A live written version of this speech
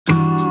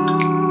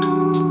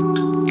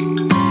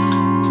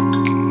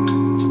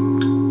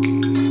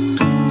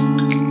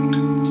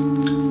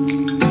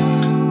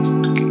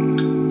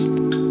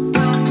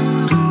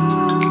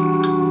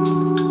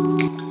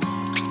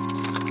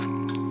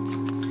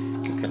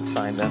and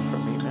sign that for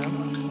me,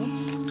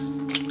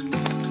 ma'am.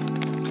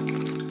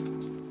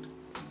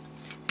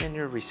 And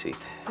your receipt.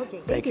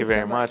 Okay, Thank you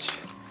very much.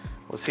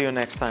 We'll see you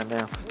next time,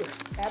 ma'am.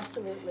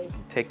 Absolutely.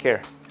 Take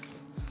care.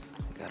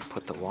 Gotta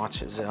put the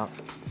watches out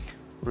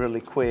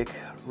really quick.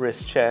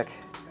 Wrist check.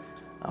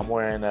 I'm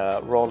wearing a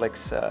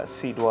Rolex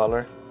Sea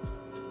Dweller.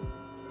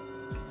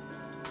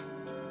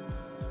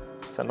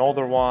 It's an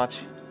older watch.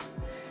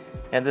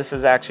 And this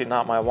is actually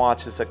not my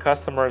watch. It's a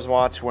customer's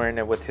watch, wearing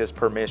it with his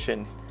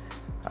permission.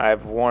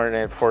 I've worn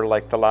it for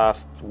like the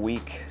last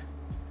week.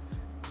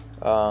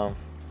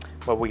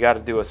 But we got to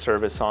do a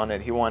service on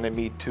it. He wanted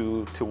me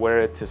to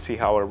wear it to see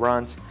how it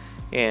runs.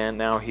 And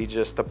now he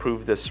just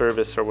approved the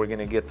service, so we're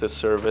gonna get this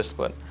service,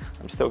 but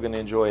I'm still gonna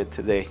enjoy it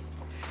today.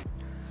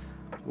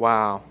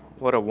 Wow,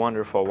 what a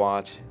wonderful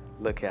watch.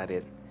 Look at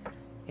it.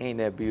 Ain't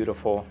that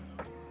beautiful?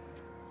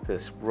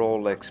 This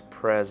Rolex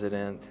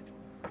President.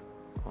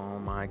 Oh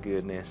my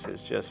goodness,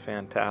 it's just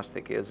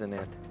fantastic, isn't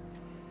it?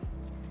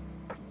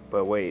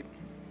 But wait,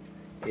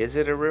 is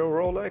it a real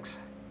Rolex?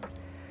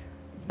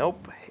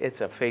 Nope,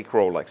 it's a fake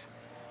Rolex.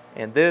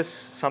 And this,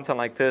 something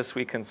like this,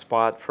 we can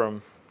spot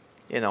from,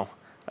 you know,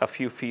 a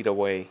few feet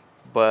away.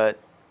 But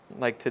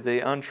like to the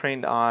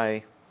untrained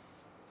eye,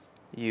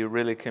 you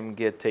really can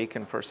get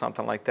taken for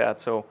something like that.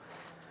 So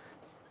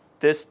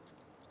this,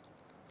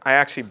 I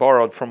actually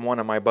borrowed from one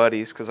of my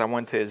buddies because I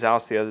went to his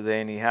house the other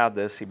day and he had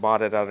this. He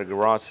bought it at a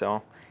garage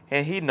sale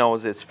and he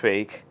knows it's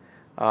fake.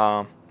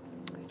 But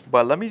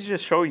let me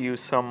just show you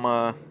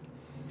some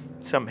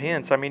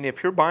hints. I mean,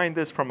 if you're buying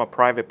this from a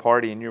private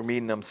party and you're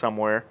meeting them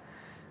somewhere,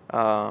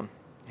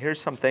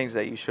 here's some things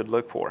that you should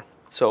look for.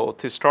 So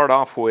to start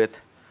off with,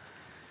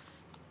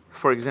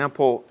 for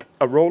example,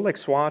 a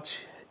Rolex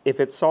watch, if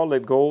it's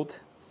solid gold,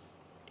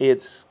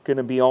 it's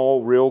gonna be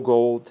all real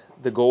gold.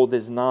 The gold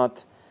is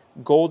not,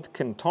 gold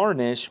can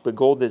tarnish, but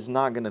gold is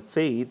not gonna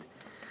fade.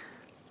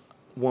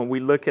 When we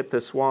look at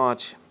this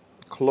watch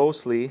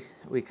closely,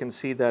 we can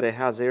see that it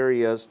has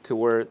areas to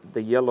where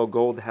the yellow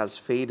gold has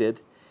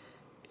faded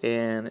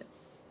and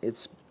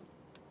it's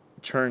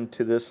turned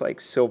to this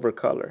like silver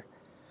color.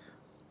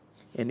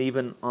 And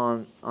even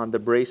on the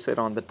bracelet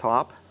on the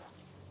top,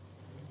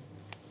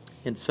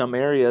 in some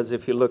areas,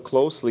 if you look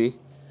closely,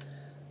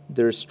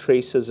 there's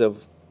traces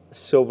of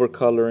silver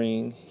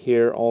coloring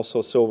here,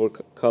 also silver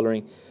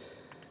coloring,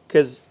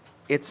 because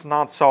it's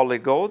not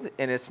solid gold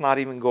and it's not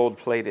even gold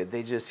plated.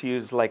 They just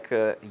use like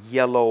a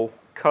yellow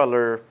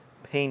color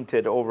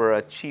painted over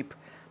a cheap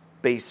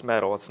base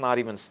metal. It's not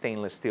even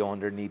stainless steel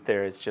underneath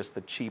there. It's just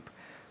a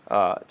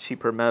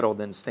cheaper metal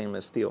than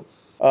stainless steel.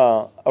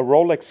 A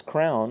Rolex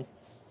crown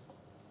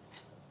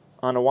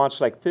on a watch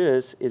like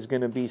this is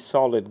going to be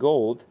solid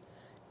gold.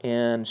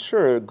 And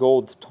sure,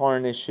 gold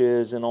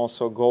tarnishes and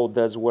also gold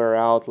does wear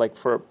out. Like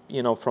for,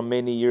 you know, from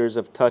many years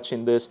of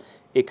touching this,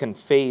 it can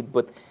fade,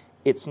 but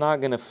it's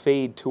not going to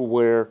fade to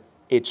where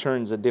it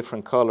turns a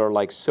different color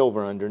like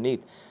silver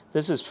underneath.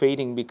 This is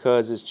fading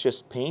because it's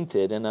just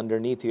painted and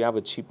underneath you have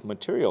a cheap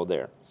material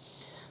there.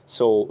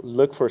 So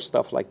look for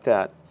stuff like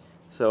that.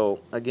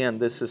 So again,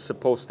 this is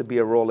supposed to be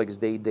a Rolex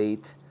day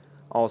date,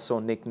 also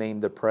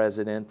nicknamed the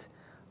President.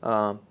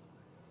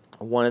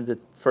 One of the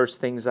first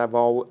things I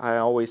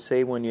always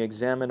say when you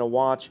examine a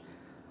watch,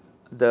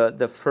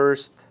 the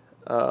first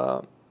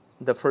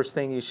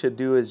thing you should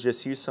do is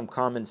just use some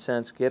common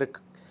sense, get a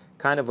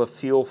kind of a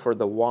feel for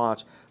the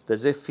watch.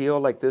 Does it feel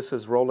like this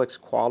is Rolex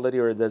quality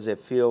or does it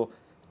feel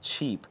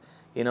cheap?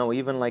 You know,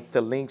 even like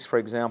the links, for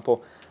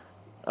example,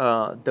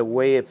 the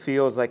way it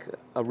feels like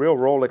a real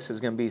Rolex is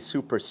going to be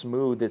super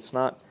smooth. It's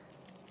not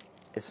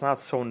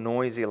so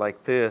noisy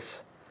like this.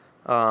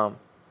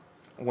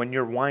 When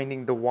you're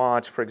winding the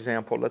watch, for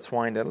example, let's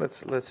wind it.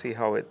 Let's see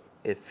how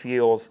it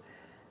feels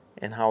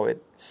and how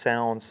it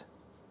sounds.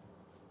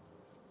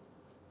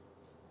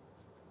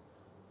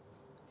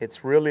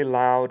 It's really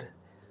loud.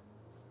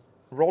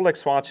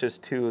 Rolex watches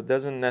too,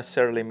 doesn't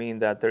necessarily mean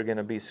that they're going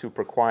to be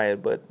super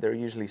quiet, but they're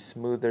usually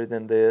smoother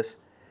than this.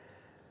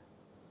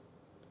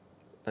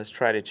 Let's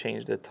try to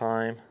change the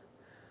time.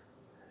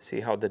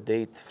 See how the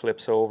date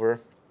flips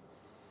over.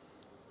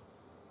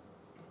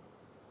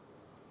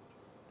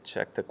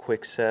 Check the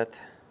quick set.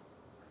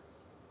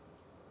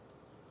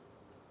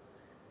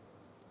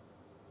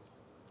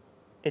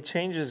 It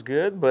changes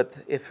good, but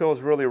it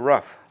feels really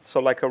rough. So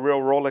like a real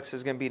Rolex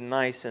is going to be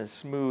nice and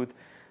smooth.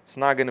 It's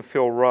not going to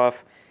feel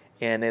rough,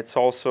 and it's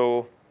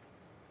also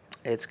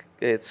it's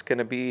going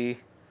to be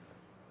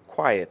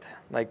quiet.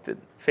 Like the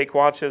fake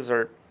watches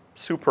are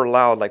super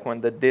loud. Like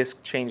when the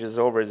disc changes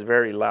over, it's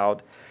very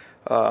loud.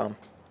 So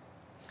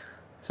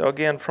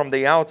again, from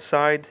the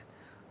outside,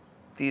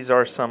 these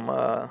are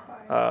some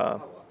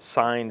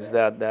signs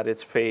that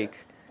it's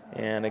fake.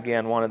 And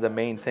again, one of the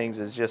main things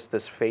is just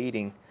this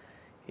fading.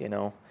 You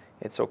know,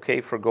 it's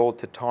okay for gold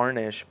to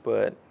tarnish,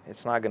 but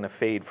it's not going to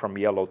fade from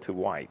yellow to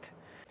white.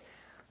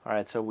 All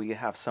right, so we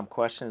have some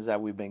questions that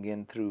we've been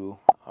getting through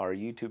our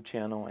YouTube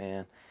channel,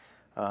 and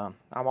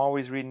I'm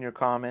always reading your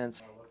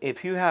comments.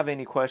 If you have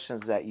any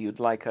questions that you'd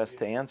like us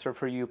to answer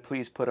for you,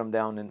 please put them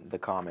down in the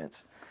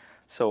comments.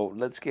 So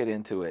let's get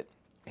into it.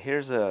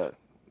 here's a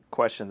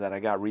question that I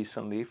got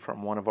recently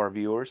from one of our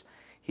viewers.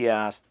 He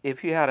asked,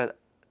 if you had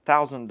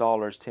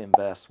 $1,000 to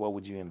invest, what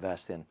would you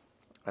invest in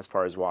as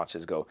far as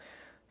watches go?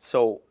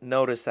 So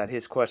notice that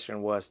his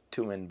question was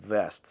to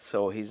invest.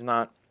 So he's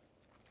not,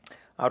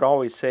 I'd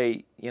always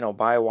say, you know,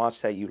 buy a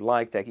watch that you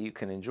like, that you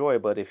can enjoy.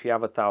 But if you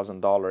have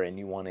 $1,000 and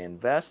you want to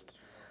invest,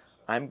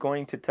 I'm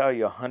going to tell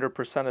you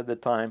 100% of the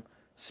time,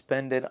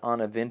 spend it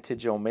on a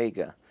vintage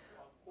Omega.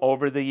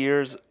 Over the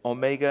years,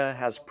 Omega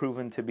has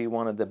proven to be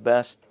one of the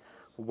best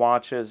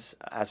watches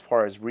as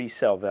far as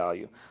resale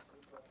value.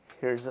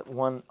 Here's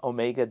one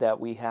Omega that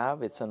we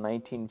have. It's a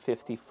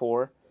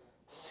 1954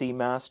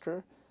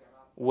 Seamaster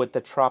with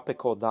the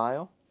tropical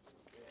dial.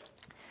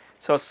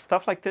 So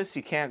stuff like this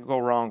you can't go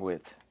wrong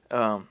with.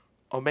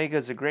 Omega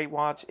is a great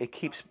watch. It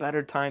keeps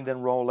better time than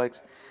Rolex.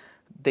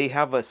 They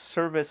have a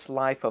service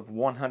life of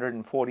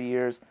 140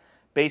 years.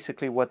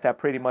 Basically what that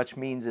pretty much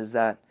means is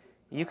that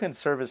you can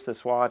service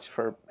this watch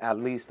for at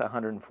least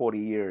 140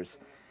 years.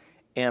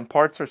 And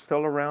parts are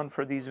still around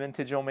for these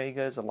vintage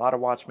Omegas. A lot of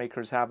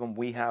watchmakers have them.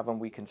 We have them.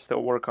 We can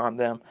still work on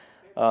them.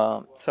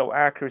 So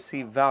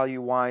accuracy,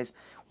 value-wise,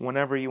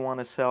 whenever you want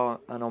to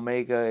sell an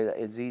Omega,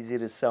 it's easy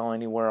to sell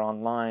anywhere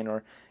online,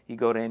 or you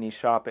go to any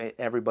shop.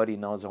 Everybody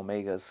knows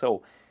Omegas.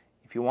 So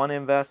if you want to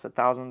invest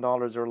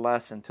 $1,000 or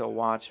less into a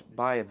watch,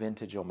 buy a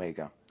vintage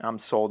Omega. I'm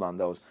sold on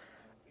those.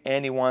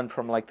 Anyone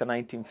from like the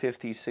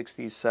 1950s,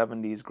 60s,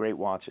 70s, great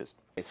watches.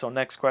 Okay, so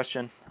next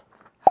question.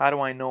 How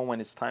do I know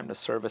when it's time to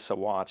service a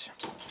watch?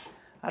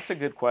 That's a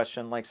good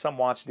question. Like some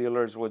watch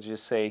dealers will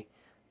just say,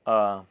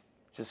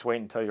 just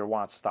wait until your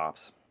watch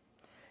stops.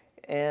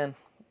 And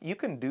you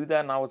can do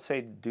that, and I would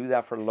say do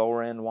that for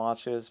lower end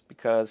watches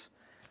because,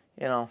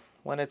 you know,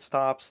 when it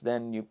stops,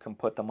 then you can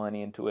put the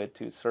money into it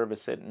to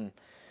service it. And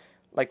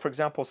like, for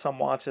example, some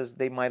watches,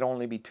 they might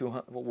only be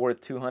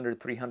worth 200,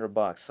 300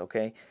 bucks,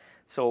 okay?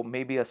 So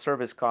maybe a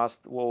service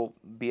cost will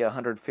be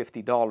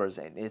 $150,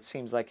 and it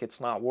seems like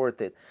it's not worth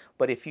it.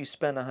 But if you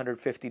spend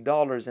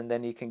 $150 and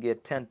then you can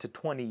get 10 to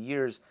 20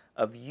 years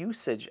of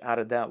usage out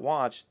of that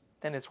watch,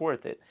 then it's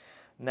worth it.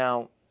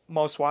 Now,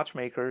 most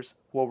watchmakers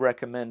will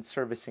recommend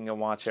servicing a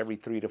watch every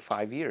 3 to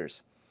 5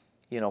 years,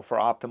 you know, for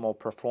optimal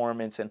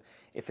performance. And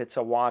if it's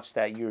a watch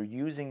that you're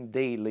using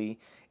daily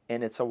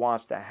and it's a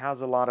watch that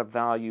has a lot of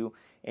value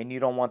and you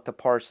don't want the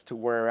parts to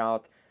wear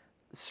out,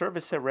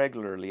 service it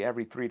regularly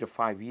every 3 to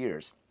 5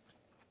 years.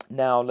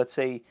 Now, let's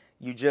say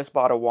you just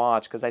bought a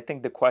watch, because I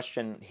think the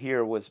question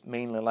here was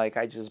mainly like,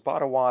 I just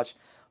bought a watch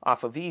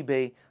off of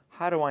eBay.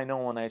 How do I know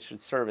when I should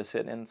service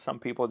it? And some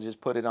people just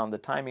put it on the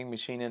timing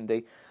machine and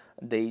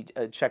they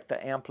check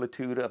the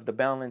amplitude of the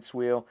balance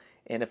wheel.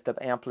 And if the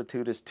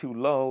amplitude is too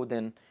low,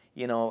 then,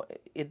 you know,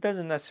 it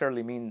doesn't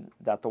necessarily mean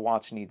that the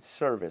watch needs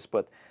service.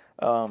 But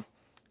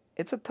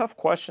it's a tough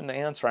question to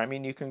answer. I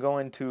mean, you can go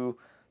into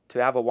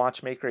to have a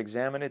watchmaker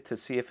examine it to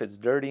see if it's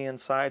dirty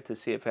inside, to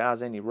see if it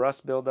has any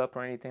rust buildup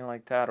or anything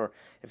like that, or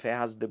if it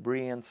has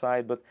debris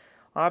inside. But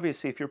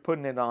obviously, if you're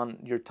putting it on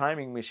your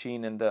timing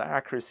machine and the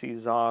accuracy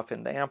is off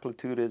and the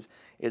amplitude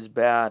is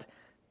bad,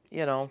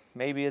 you know,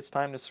 maybe it's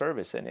time to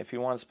service it. And if you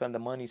want to spend the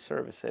money,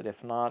 service it.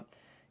 If not,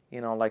 you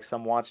know, like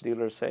some watch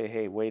dealers say,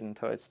 hey, wait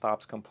until it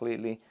stops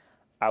completely.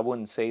 I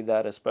wouldn't say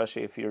that,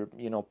 especially if you're,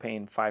 you know,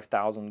 paying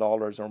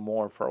 $5,000 or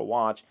more for a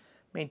watch.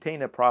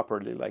 Maintain it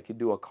properly, like you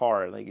do a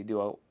car, like you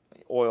do a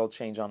oil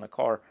change on a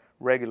car.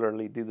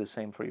 Regularly do the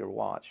same for your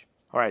watch.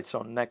 All right,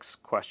 so next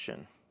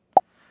question.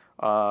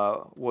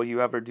 Will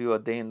you ever do a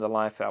day in the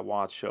life at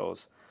watch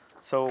shows?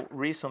 So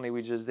recently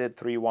we just did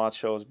 3 watch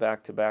shows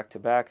back to back to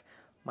back.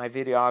 My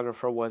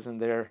videographer wasn't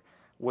there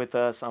with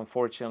us,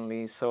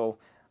 unfortunately, so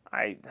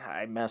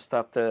I messed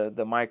up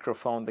the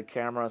microphone, the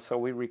camera, so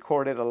we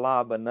recorded a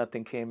lot, but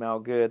nothing came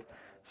out good.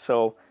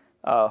 So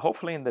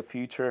hopefully in the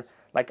future,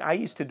 like I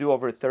used to do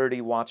over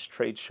 30 watch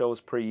trade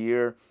shows per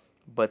year.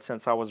 But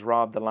since I was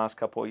robbed the last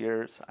couple of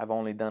years, I've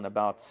only done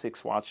about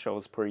 6 watch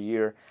shows per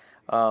year.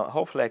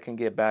 Hopefully I can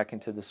get back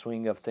into the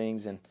swing of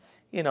things and,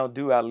 you know,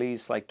 do at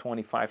least like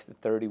 25 to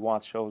 30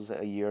 watch shows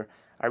a year.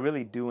 I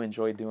really do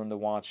enjoy doing the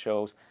watch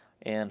shows,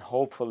 and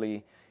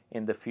hopefully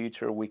in the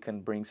future we can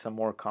bring some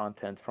more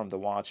content from the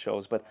watch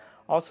shows. But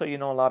also, you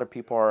know, a lot of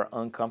people are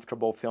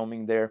uncomfortable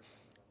filming there,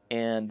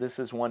 and this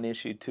is one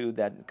issue too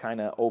that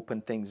kind of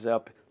opened things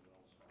up.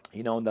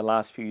 You know, in the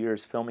last few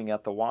years filming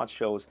at the watch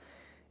shows,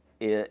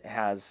 it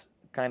has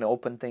kind of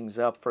opened things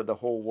up for the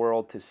whole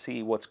world to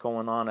see what's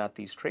going on at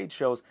these trade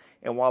shows.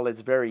 And while it's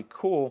very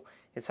cool,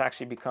 it's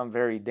actually become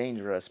very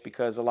dangerous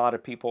because a lot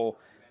of people,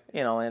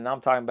 you know, and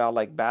I'm talking about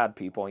like bad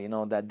people, you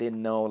know, that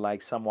didn't know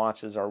like some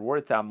watches are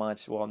worth that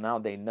much. Well, now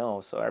they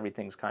know, so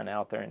everything's kind of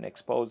out there and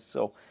exposed.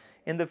 So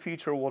in the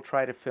future, we'll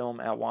try to film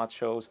at watch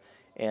shows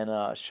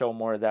and show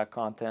more of that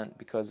content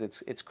because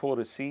it's cool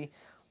to see.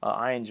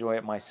 I enjoy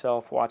it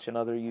myself, watching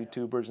other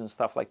YouTubers and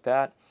stuff like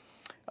that.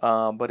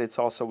 But it's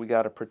also, we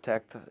got to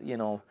protect, you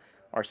know,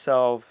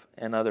 ourselves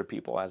and other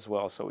people as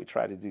well. So we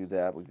try to do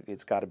that.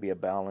 It's got to be a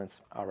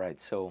balance. All right.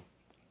 So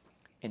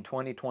in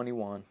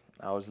 2021,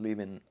 I was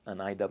leaving an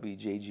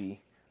IWJG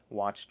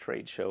watch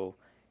trade show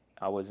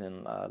I was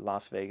in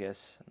Las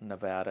Vegas,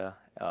 Nevada,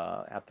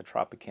 at the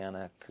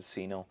Tropicana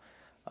Casino.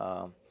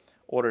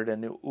 Ordered a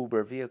new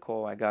Uber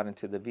vehicle. I got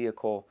into the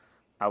vehicle.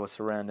 I was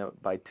surrounded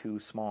by 2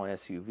 small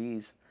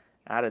SUVs.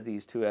 Out of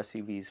these 2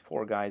 SUVs,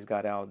 4 guys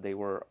got out. They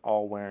were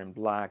all wearing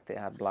black. They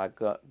had black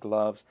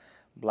gloves,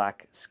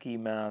 black ski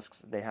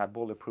masks. They had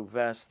bulletproof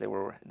vests.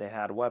 They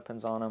had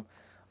weapons on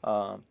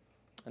them.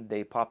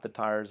 They popped the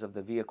tires of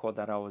the vehicle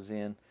that I was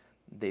in.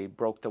 They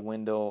broke the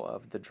window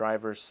of the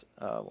driver's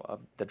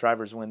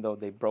window.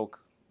 They broke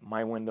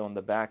my window in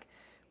the back.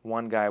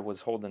 One guy was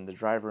holding the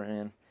driver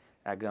in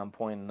at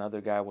gunpoint.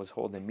 Another guy was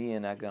holding me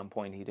in at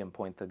gunpoint. He didn't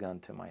point the gun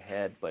to my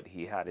head, but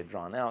he had it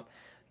drawn out.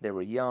 They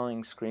were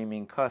yelling,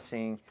 screaming,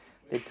 cussing.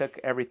 They took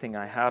everything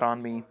I had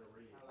on me.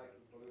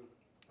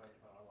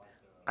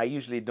 I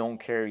usually don't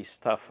carry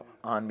stuff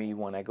on me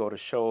when I go to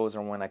shows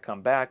or when I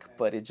come back,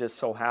 but it just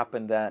so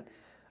happened that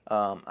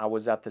I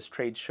was at this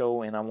trade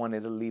show and I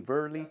wanted to leave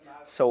early,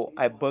 so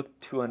I booked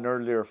to an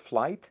earlier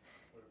flight.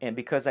 And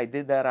because I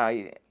did that,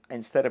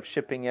 instead of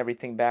shipping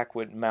everything back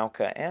with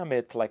Malka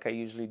Amit like I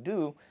usually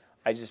do,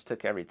 I just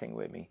took everything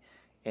with me.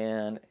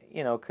 And,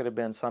 you know, it could have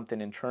been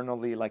something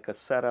internally like a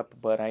setup,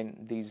 but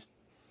these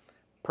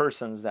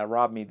persons that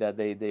robbed me that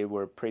day, they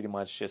were pretty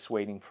much just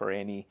waiting for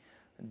any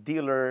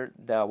dealer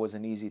that was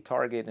an easy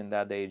target, and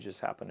that day it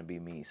just happened to be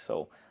me.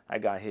 So I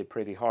got hit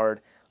pretty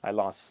hard. I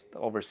lost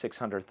over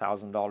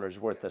 $600,000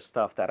 worth of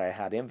stuff that I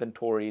had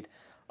inventoried.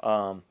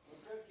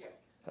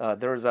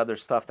 There was other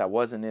stuff that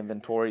wasn't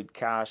inventoried,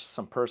 cash,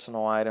 some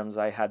personal items.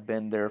 I had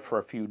been there for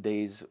a few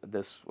days.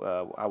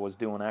 I was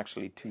doing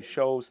actually 2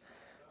 shows.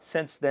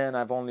 Since then,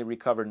 I've only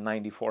recovered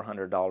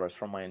 $9,400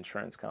 from my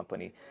insurance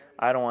company.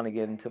 I don't want to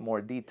get into more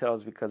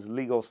details because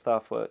legal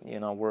stuff, you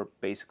know, we're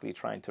basically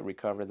trying to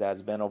recover that.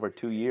 It's been over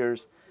 2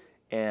 years.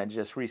 And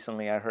just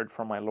recently I heard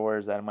from my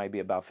lawyers that it might be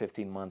about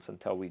 15 months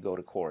until we go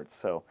to court.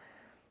 So,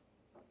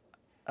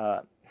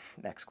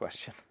 next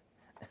question.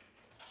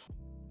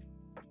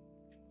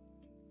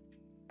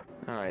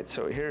 All right,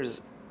 so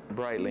here's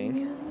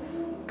Breitling.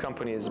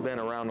 Company has been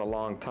around a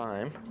long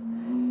time.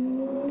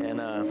 And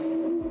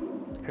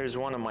here's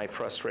one of my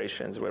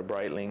frustrations with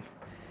Breitling.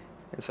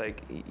 It's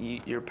like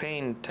you're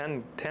paying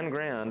 10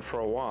 grand for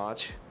a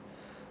watch,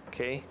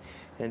 okay?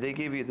 And they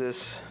give you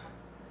this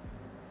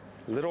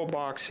little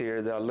box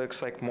here that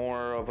looks like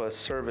more of a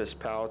service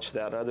pouch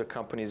that other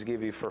companies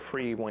give you for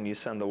free when you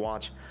send the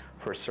watch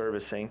for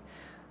servicing.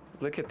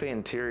 Look at the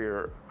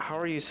interior. How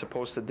are you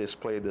supposed to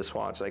display this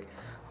watch? Like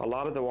a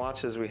lot of the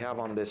watches we have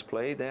on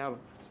display, they have,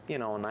 you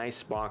know, a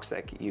nice box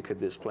that you could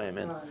display them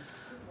in.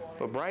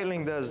 But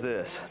Breitling does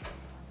this.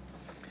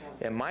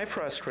 And my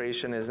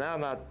frustration is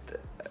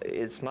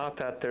it's not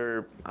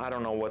that I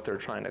don't know what they're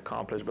trying to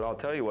accomplish, but I'll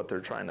tell you what they're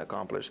trying to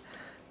accomplish.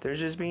 They're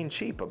just being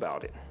cheap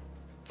about it.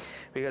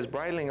 Because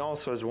Breitling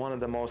also is one of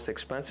the most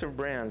expensive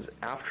brands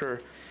after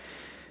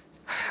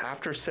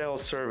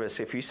sales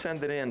service. If you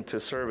send it in to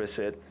service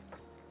it,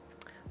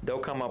 they'll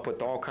come up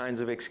with all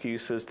kinds of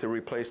excuses to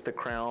replace the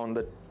crown,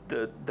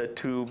 the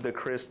tube, the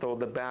crystal,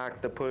 the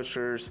back, the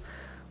pushers,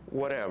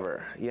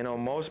 whatever. You know,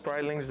 most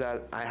Breitlings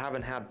that I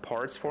haven't had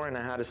parts for and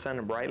I had to send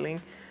a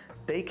Breitling,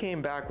 they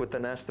came back with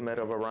an estimate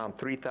of around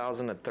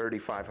 $3,000 to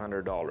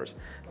 $3,500.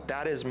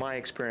 That is my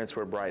experience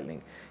with Breitling.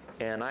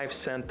 And I've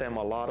sent them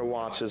a lot of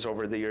watches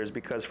over the years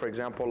because, for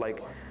example,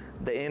 like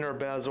the inner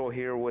bezel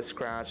here was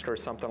scratched or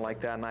something like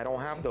that, and I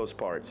don't have those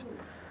parts.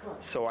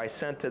 So I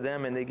sent to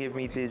them and they give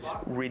me these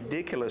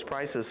ridiculous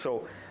prices.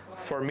 So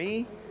for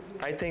me,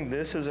 I think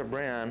this is a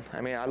brand,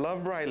 I mean, I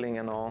love Breitling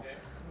and all,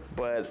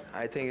 but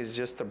I think it's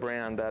just a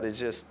brand that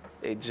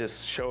it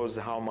just shows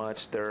how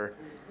much they're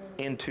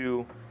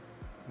into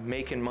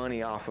making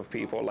money off of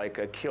people, like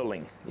a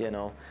killing, you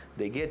know.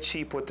 They get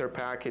cheap with their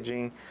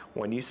packaging.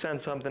 When you send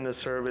something to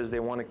service,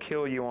 they want to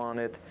kill you on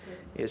it.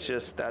 It's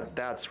just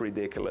that's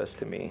ridiculous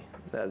to me.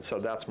 So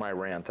that's my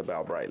rant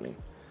about Breitling.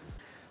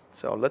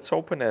 So let's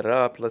open it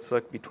up. Let's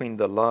look between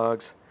the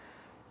lugs.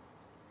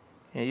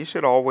 And you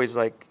should always,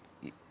 like,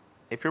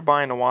 if you're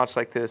buying a watch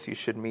like this, you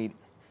should meet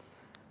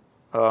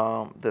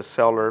the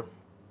seller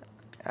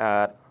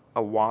at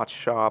a watch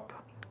shop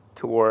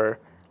to where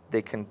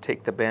they can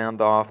take the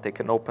band off, they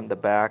can open the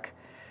back,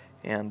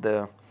 and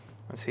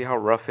see how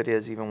rough it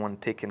is even when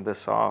taking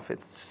this off. It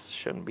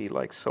shouldn't be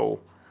like so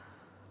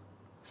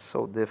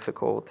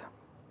difficult.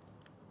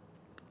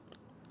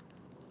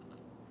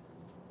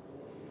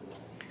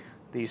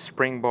 These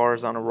spring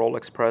bars on a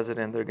Rolex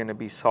President, they're going to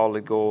be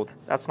solid gold.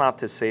 That's not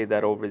to say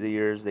that over the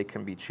years they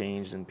can be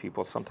changed, and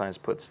people sometimes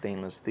put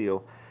stainless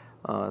steel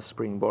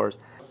spring bars.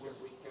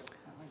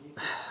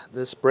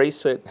 This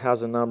bracelet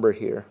has a number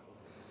here.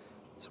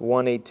 It's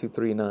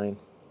 18239.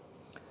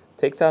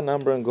 Take that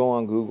number and go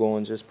on Google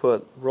and just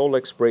put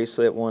Rolex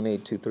bracelet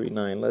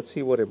 18239. Let's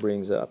see what it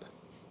brings up.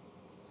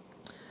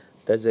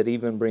 Does it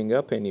even bring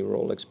up any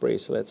Rolex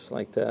bracelets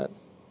like that?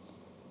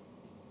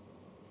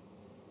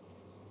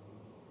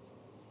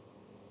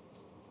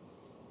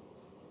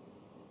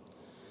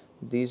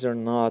 These are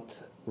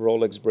not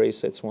Rolex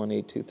bracelets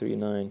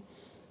 18239.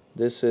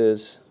 This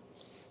is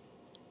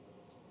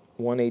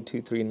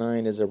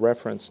 18239 is a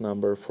reference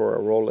number for a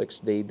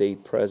Rolex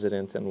Day-Date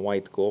President in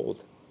white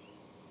gold.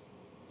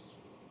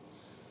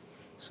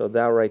 So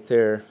that right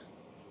there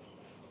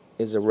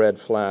is a red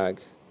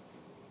flag.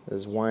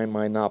 Is why am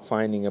I not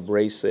finding a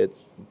bracelet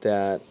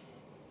that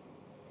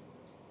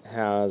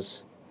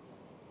has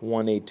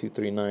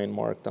 18239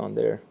 marked on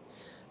there?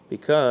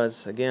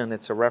 Because again,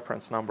 it's a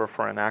reference number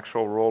for an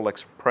actual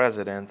Rolex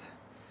President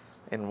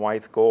in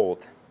white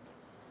gold.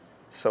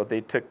 So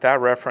they took that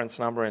reference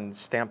number and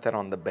stamped it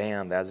on the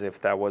band as if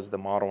that was the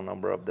model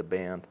number of the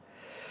band.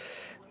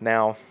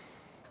 Now,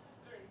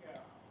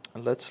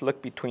 let's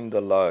look between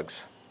the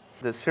lugs.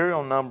 The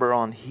serial number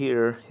on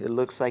here, it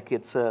looks like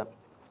it's a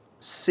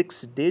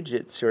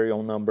 6-digit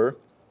serial number,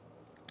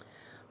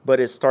 but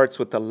it starts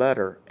with the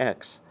letter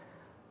X.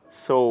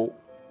 So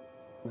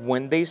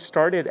when they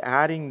started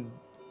adding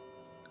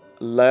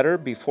letter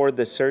before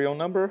the serial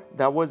number,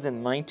 that was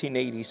in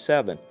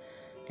 1987.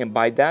 And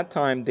by that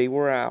time, they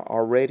were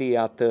already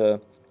at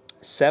the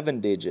 7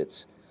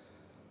 digits.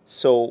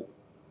 So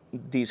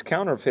these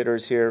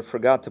counterfeiters here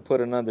forgot to put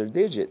another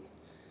digit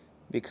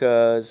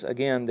because,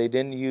 again, they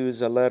didn't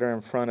use a letter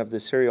in front of the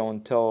serial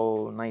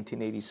until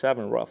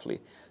 1987,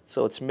 roughly.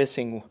 So it's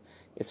missing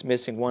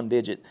 1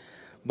 digit.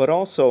 But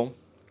also,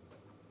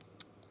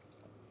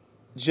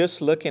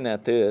 just looking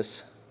at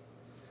this,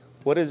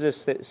 what does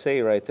this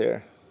say right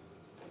there?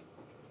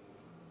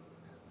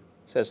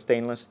 It says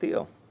stainless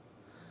steel.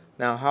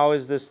 Now, how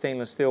is this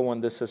stainless steel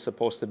when this is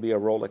supposed to be a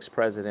Rolex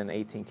President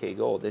 18K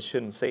gold? It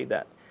shouldn't say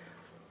that.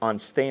 On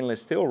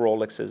stainless steel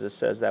Rolexes, it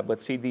says that.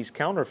 But see, these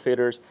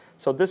counterfeiters,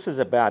 so this is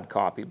a bad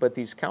copy, but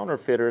these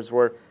counterfeiters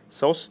were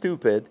so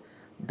stupid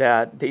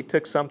that they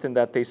took something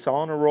that they saw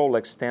on a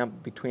Rolex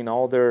stamp between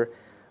all their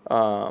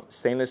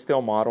stainless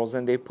steel models,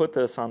 and they put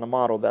this on a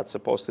model that's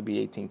supposed to be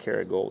 18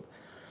 karat gold.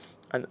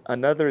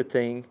 Another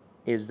thing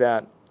is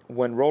that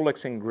when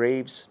Rolex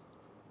engraves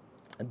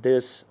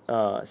this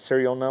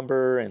serial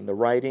number and the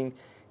writing,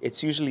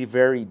 it's usually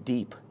very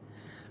deep.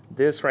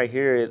 This right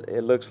here,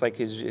 it looks like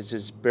it's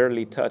just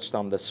barely touched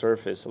on the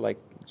surface, like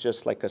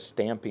just like a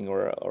stamping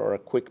or a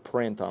quick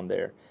print on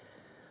there.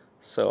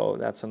 So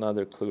that's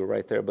another clue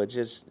right there. But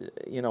just,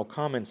 you know,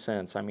 common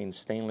sense. I mean,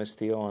 stainless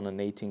steel on an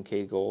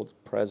 18K gold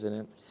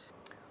President.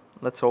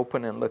 Let's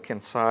open and look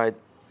inside.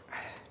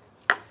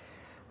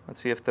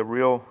 Let's see if the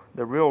real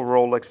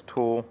Rolex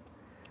tool,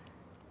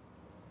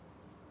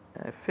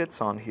 it fits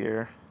on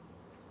here.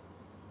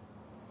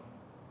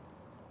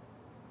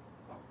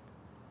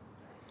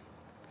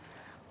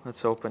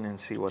 Let's open and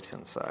see what's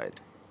inside.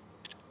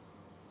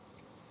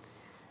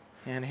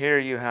 And here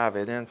you have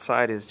it.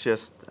 Inside is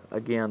just,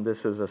 again,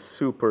 this is a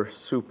super,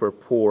 super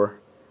poor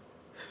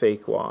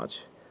fake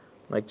watch.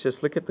 Like,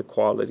 just look at the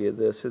quality of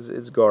this.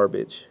 It's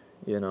garbage,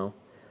 you know.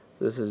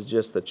 This is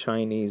just a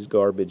Chinese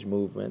garbage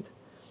movement.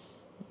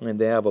 And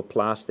they have a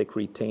plastic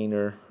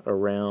retainer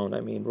around.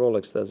 I mean,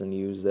 Rolex doesn't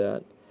use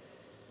that.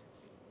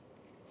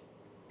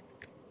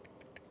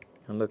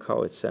 And look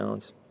how it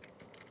sounds.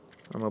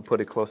 I'm going to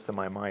put it close to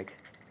my mic.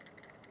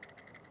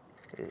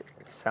 It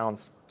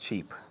sounds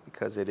cheap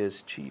because it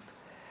is cheap.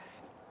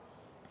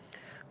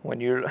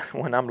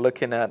 When I'm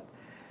looking at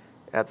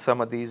some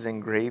of these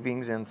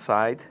engravings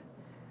inside,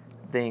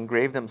 they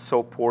engrave them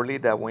so poorly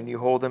that when you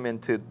hold them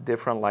into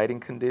different lighting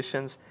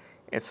conditions,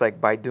 it's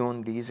like by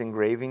doing these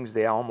engravings,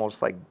 they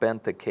almost like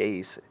bent the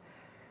case.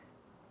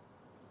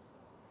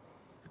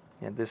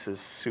 And this is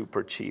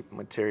super cheap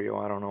material.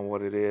 I don't know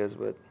what it is,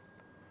 but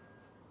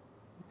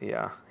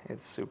yeah,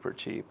 it's super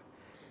cheap.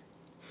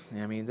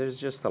 I mean, there's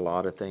just a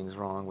lot of things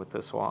wrong with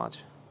this watch.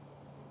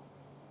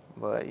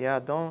 But yeah,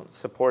 don't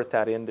support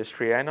that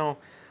industry. I know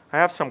I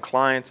have some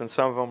clients, and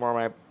some of them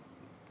are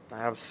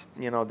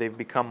they've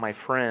become my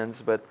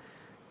friends, but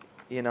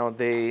you know,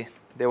 they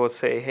will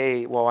say,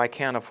 hey, well, I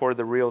can't afford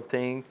the real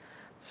thing,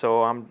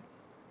 so I'm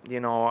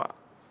gonna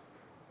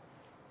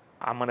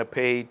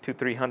pay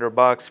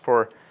 $200-300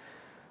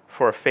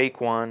 for a fake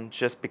one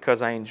just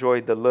because I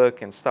enjoyed the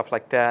look and stuff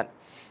like that.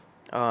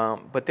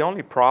 But the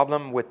only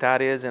problem with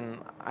that is, and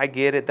I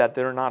get it that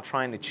they're not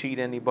trying to cheat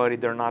anybody,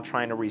 they're not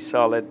trying to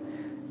resell it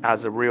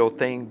as a real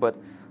thing, but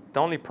the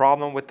only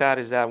problem with that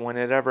is that when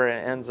it ever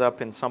ends up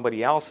in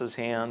somebody else's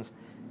hands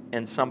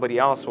and somebody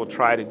else will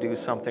try to do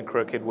something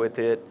crooked with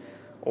it,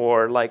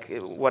 or like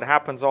what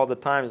happens all the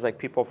time is like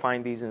people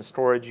find these in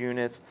storage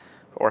units,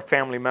 or a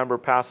family member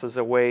passes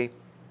away,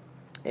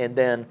 and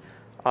then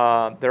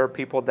there are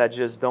people that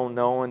just don't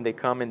know and they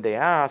come and they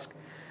ask.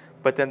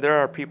 But then there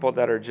are people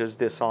that are just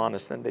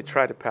dishonest and they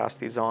try to pass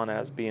these on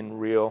as being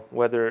real,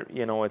 whether,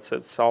 you know, it's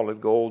a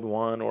solid gold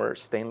one or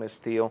stainless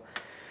steel.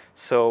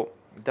 So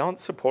don't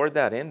support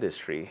that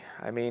industry.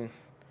 I mean,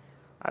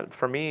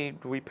 for me,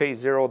 we pay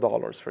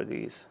 $0 for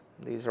these.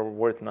 These are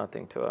worth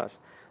nothing to us.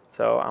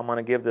 So I'm going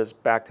to give this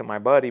back to my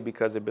buddy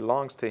because it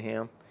belongs to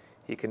him.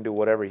 He can do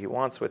whatever he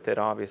wants with it.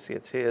 Obviously,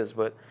 it's his,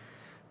 but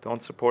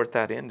don't support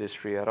that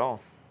industry at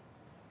all.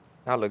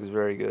 That looks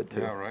very good,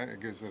 too. Yeah, right.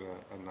 It gives it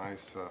a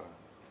nice...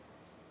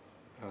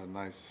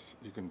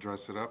 you can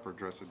dress it up or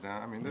dress it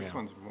down. I mean, this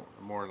one's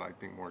more like, I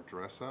think, more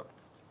dress up,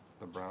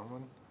 the brown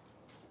one.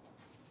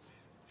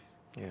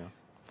 Yeah.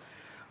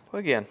 Well,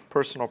 again,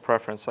 personal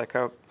preference. Like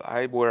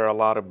I wear a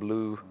lot of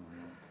blue.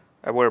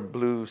 I wear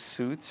blue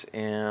suits,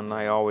 and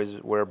I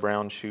always wear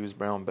brown shoes,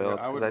 brown belts.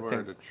 Yeah, I would I wear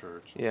think, it to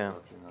church and yeah.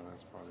 stuff. You know,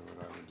 that's probably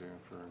what I would do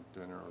for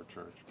dinner or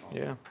church. Probably.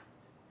 Yeah.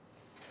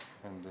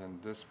 And then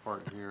this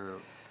part here,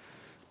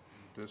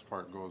 this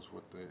part goes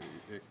with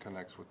it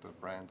connects with the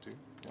brand too.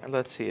 Yeah.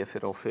 Let's see if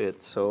it'll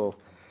fit. So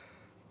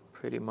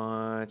pretty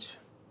much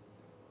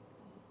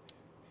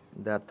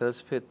that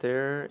does fit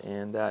there,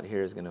 and that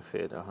here is going to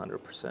fit 100%.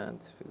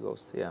 If it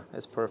goes, yeah,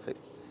 it's perfect.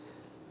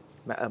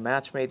 A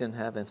match made in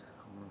heaven.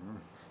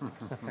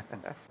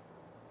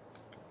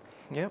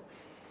 Yep.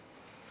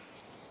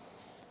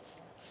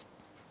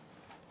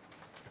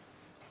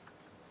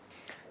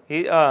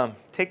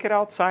 Take it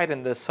outside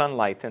in the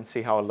sunlight and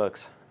see how it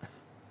looks.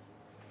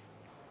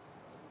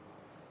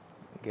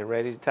 Get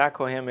ready to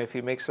tackle him if he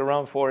makes a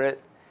run for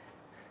it.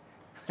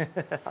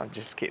 I'm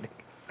just kidding.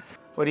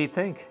 What do you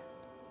think?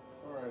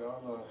 All right,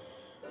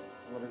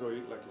 I'm gonna go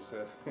eat like you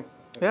said.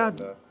 Yeah.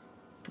 And,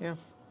 Yeah.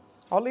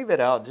 I'll leave it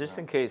out just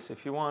in case.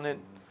 If you want it,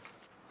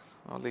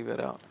 I'll leave it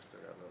out.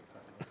 still got a little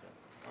time.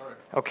 Okay. All right.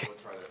 Okay. We'll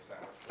try that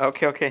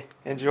sandwich. Okay.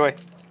 Enjoy.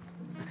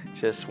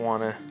 Just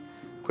want to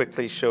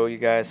quickly show you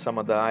guys some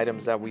of the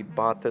items that we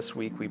bought this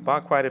week. We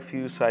bought quite a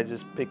few, so I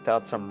just picked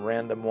out some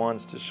random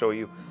ones to show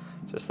you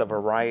just a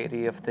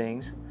variety of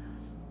things.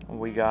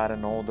 We got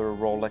an older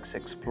Rolex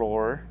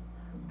Explorer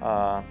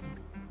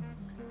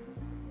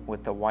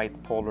with the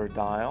white polar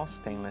dial,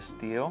 stainless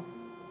steel.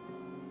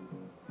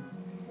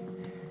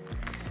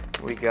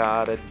 We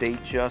got a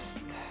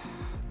Datejust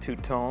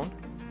two-tone.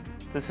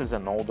 This is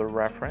an older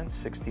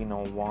reference,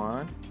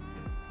 1601,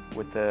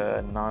 with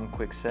the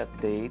non-quickset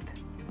date.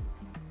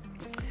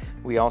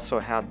 We also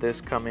had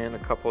this come in a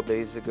couple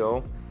days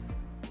ago,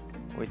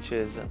 which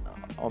is an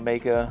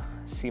Omega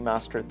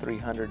Seamaster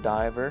 300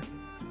 diver,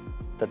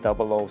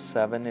 the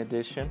 007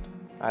 edition.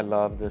 I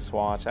love this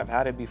watch. I've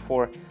had it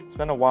before. It's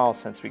been a while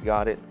since we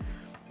got it.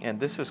 And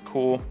this is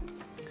cool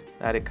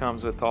that it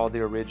comes with all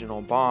the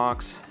original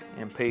box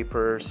and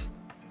papers,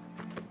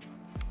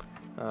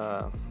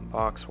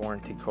 box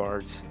warranty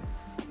cards.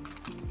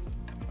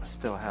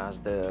 Still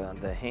has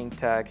the hang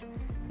tag,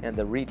 and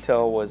the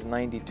retail was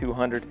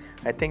 $9,200.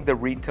 I think the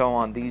retail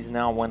on these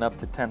now went up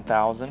to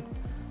 $10,000.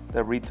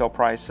 The retail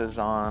prices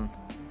on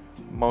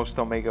most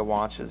Omega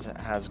watches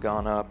has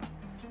gone up.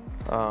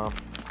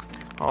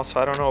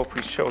 Also, I don't know if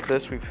we showed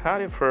this. We've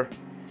had it for,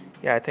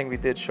 yeah, I think we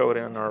did show it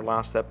in our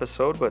last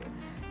episode, but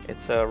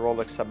it's a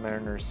Rolex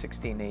Submariner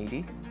 1680.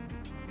 It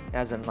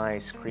has a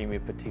nice creamy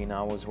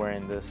patina. I was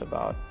wearing this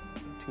about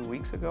 2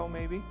 weeks ago,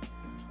 maybe.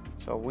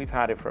 So we've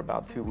had it for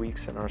about 2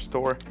 weeks in our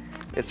store.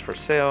 It's for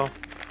sale.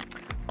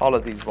 All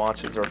of these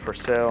watches are for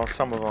sale.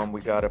 Some of them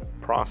we gotta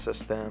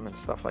process them and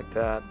stuff like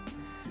that.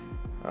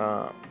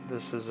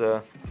 This is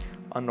an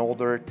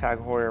older Tag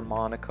Heuer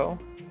Monaco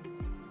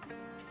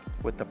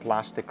with the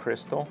plastic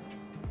crystal.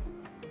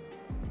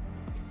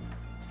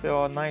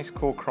 Still a nice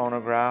cool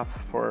chronograph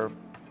for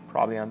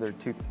probably under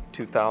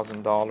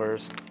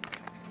 $2,000.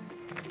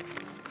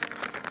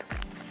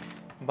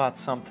 Bought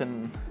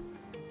something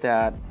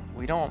that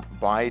we don't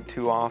buy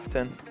too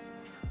often,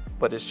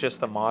 but it's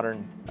just a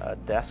modern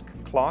desk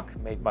clock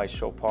made by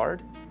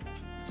Chopard.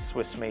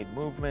 Swiss-made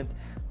movement.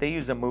 They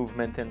use a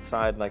movement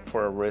inside like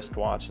for a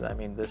wristwatch. I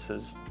mean, this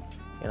is,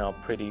 you know,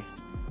 pretty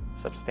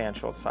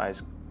substantial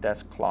size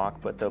desk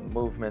clock, but the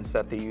movements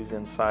that they use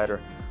inside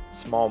are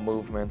small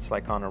movements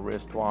like on a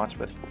wristwatch.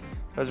 But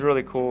it was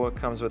really cool. It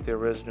comes with the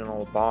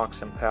original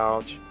box and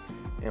pouch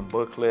and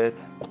booklet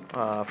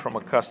from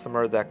a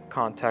customer that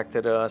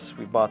contacted us.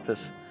 We bought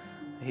this.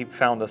 He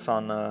found us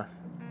on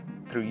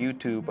through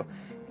YouTube.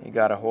 He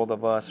got a hold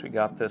of us. We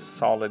got this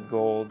solid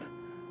gold,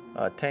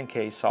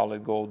 10K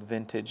solid gold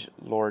vintage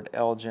Lord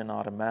Elgin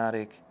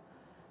automatic.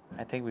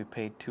 I think we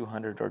paid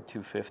 $200 or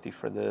 $250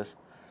 for this,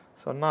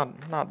 so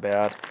not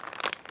bad.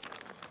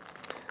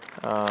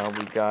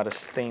 We got a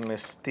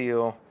stainless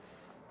steel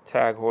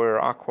Tag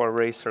Heuer Aqua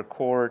Racer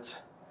quartz,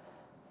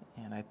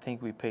 and I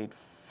think we paid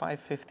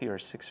 $550 or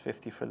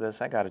 $650 for this.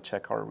 I got to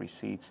check our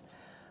receipts,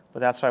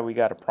 but that's why we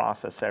got to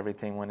process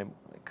everything when it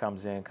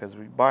comes in, because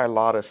we buy a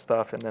lot of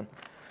stuff and then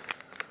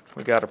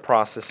we got to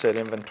process it,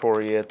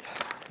 inventory it,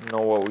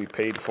 know what we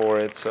paid for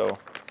it, so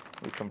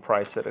we can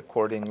price it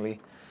accordingly.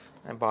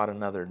 I bought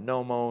another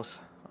Nomos.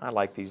 I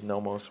like these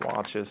Nomos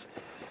watches,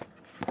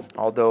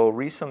 although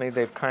recently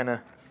they've kind of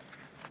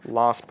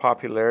lost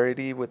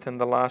popularity within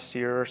the last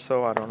year or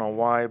so. I don't know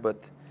why,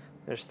 but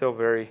they're still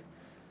very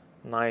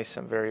nice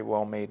and very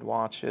well made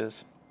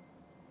watches.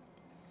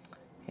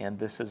 And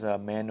this is a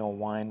manual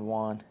wind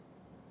one.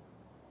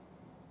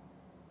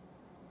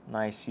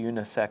 Nice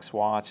unisex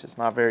watch. It's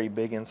not very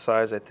big in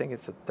size. I think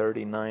it's a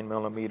 39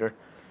 millimeter.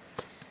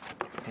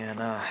 And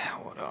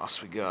what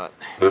else we got?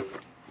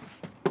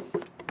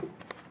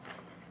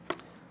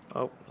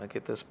 Oh, look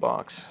at this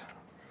box.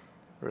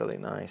 Really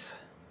nice.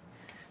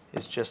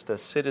 It's just a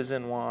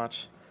Citizen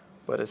watch,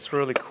 but it's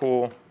really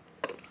cool.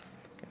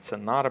 It's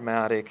an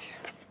automatic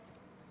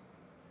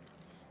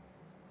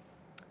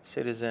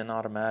Citizen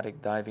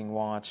automatic diving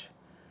watch.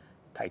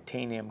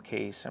 titanium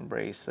case and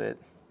bracelet.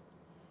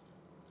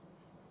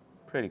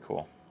 Pretty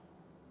cool.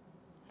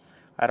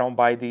 I don't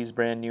buy these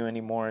brand new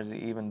anymore,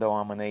 even though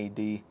I'm an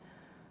AD,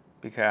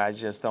 because I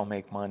just don't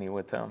make money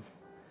with them.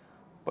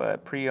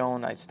 But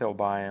pre-owned, I still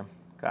buy them.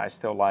 I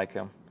still like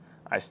them.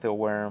 I still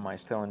wear them. I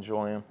still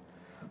enjoy them.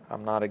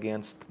 I'm not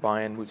against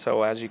buying.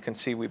 So as you can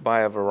see, we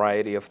buy a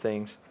variety of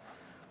things.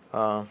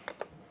 Also,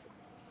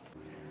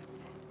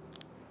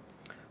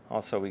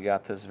 we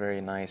got this very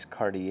nice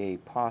Cartier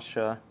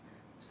Pasha.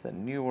 It's the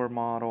newer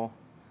model,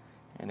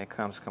 and it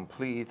comes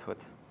complete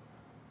with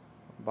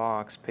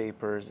box,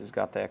 papers. It's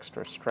got the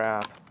extra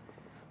strap.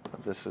 So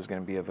this is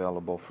going to be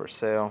available for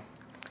sale.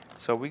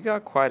 So we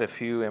got quite a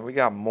few, and we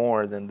got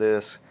more than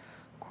this.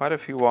 Quite a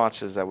few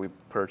watches that we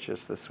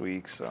purchased this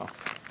week. So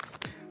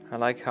I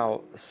like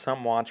how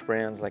some watch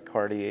brands like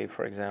Cartier,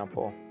 for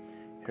example,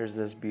 here's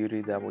this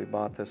beauty that we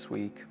bought this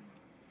week.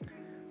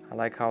 I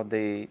like how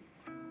they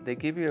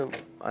give you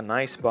a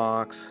nice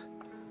box.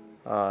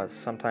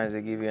 Sometimes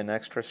they give you an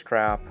extra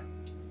strap,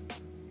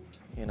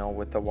 you know,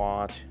 with the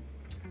watch.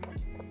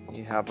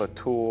 You have a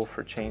tool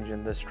for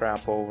changing the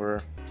strap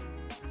over,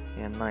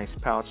 and a nice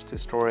pouch to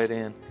store it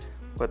in.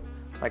 But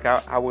like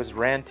I was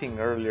ranting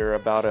earlier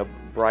about a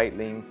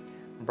Breitling.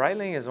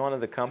 Breitling is one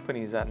of the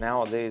companies that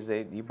nowadays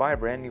you buy a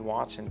brand new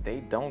watch and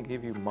they don't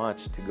give you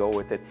much to go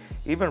with it.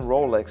 Even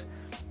Rolex,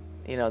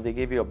 you know, they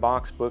give you a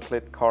box,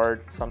 booklet,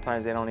 card.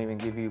 Sometimes they don't even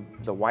give you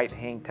the white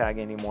hang tag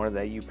anymore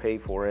that you pay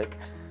for it.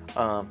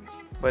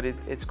 But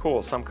it's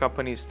cool. Some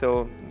companies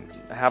still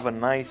have a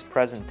nice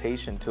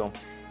presentation to them,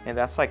 and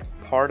that's like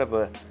part of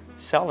a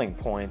selling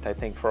point, I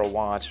think, for a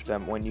watch.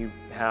 That when you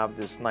have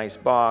this nice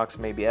box,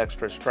 maybe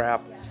extra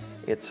strap,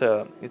 it's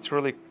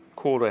really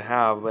cool to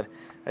have. But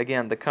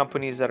again, the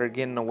companies that are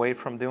getting away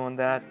from doing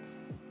that,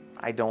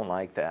 I don't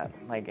like that.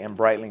 Like, and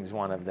Breitling's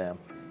one of them.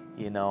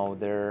 You know,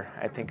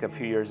 I think a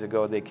few years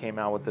ago they came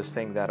out with this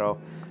thing that, oh,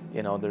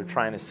 you know, they're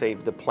trying to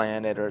save the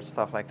planet or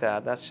stuff like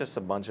that. That's just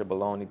a bunch of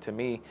baloney to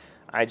me.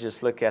 I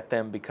just look at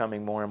them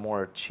becoming more and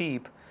more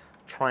cheap,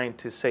 trying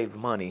to save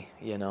money,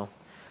 you know.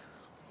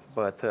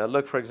 But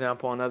look, for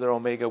example, another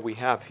Omega we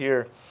have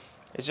here.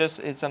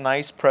 It's a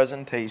nice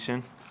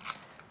presentation.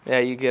 Yeah,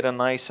 you get a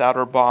nice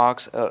outer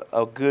box,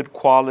 a good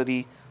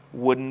quality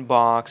wooden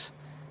box.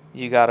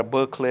 You got a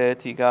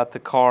booklet, you got the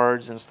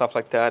cards and stuff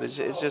like that. It's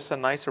just a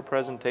nicer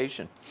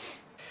presentation.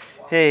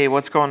 Hey,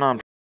 what's going on?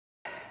 Do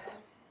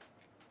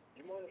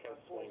you mind if I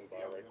swing by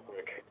right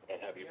quick and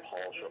have you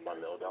polish up my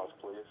Milgauss,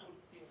 please?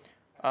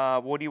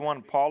 What do you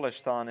want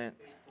polished on it?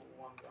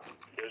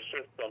 There's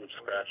just some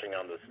scratching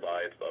on the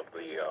sides of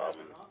the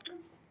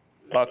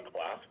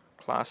clasp.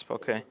 Clasp,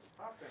 okay.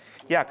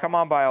 Yeah, come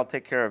on by. I'll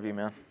take care of you,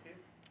 man.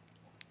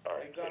 All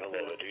right, in a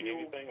little bit. Do you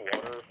need anything?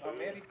 Water?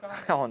 Food?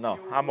 Oh, no.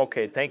 I'm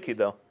okay. Thank you,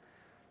 though.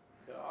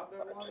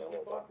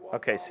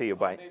 Okay, see you.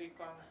 Bye.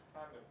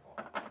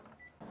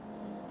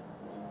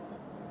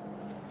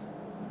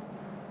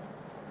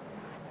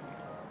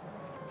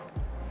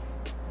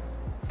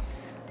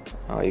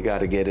 Oh, you got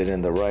to get it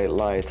in the right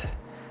light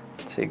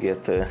to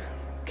get the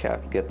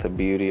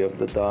beauty of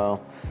the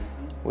dial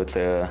with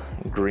the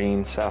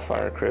green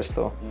sapphire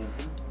crystal,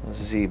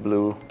 Z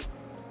blue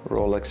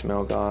Rolex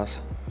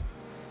Milgauss.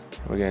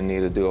 We're gonna need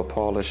to do a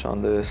polish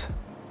on this.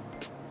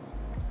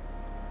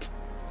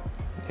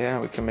 Yeah,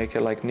 we can make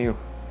it like new.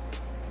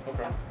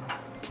 Okay.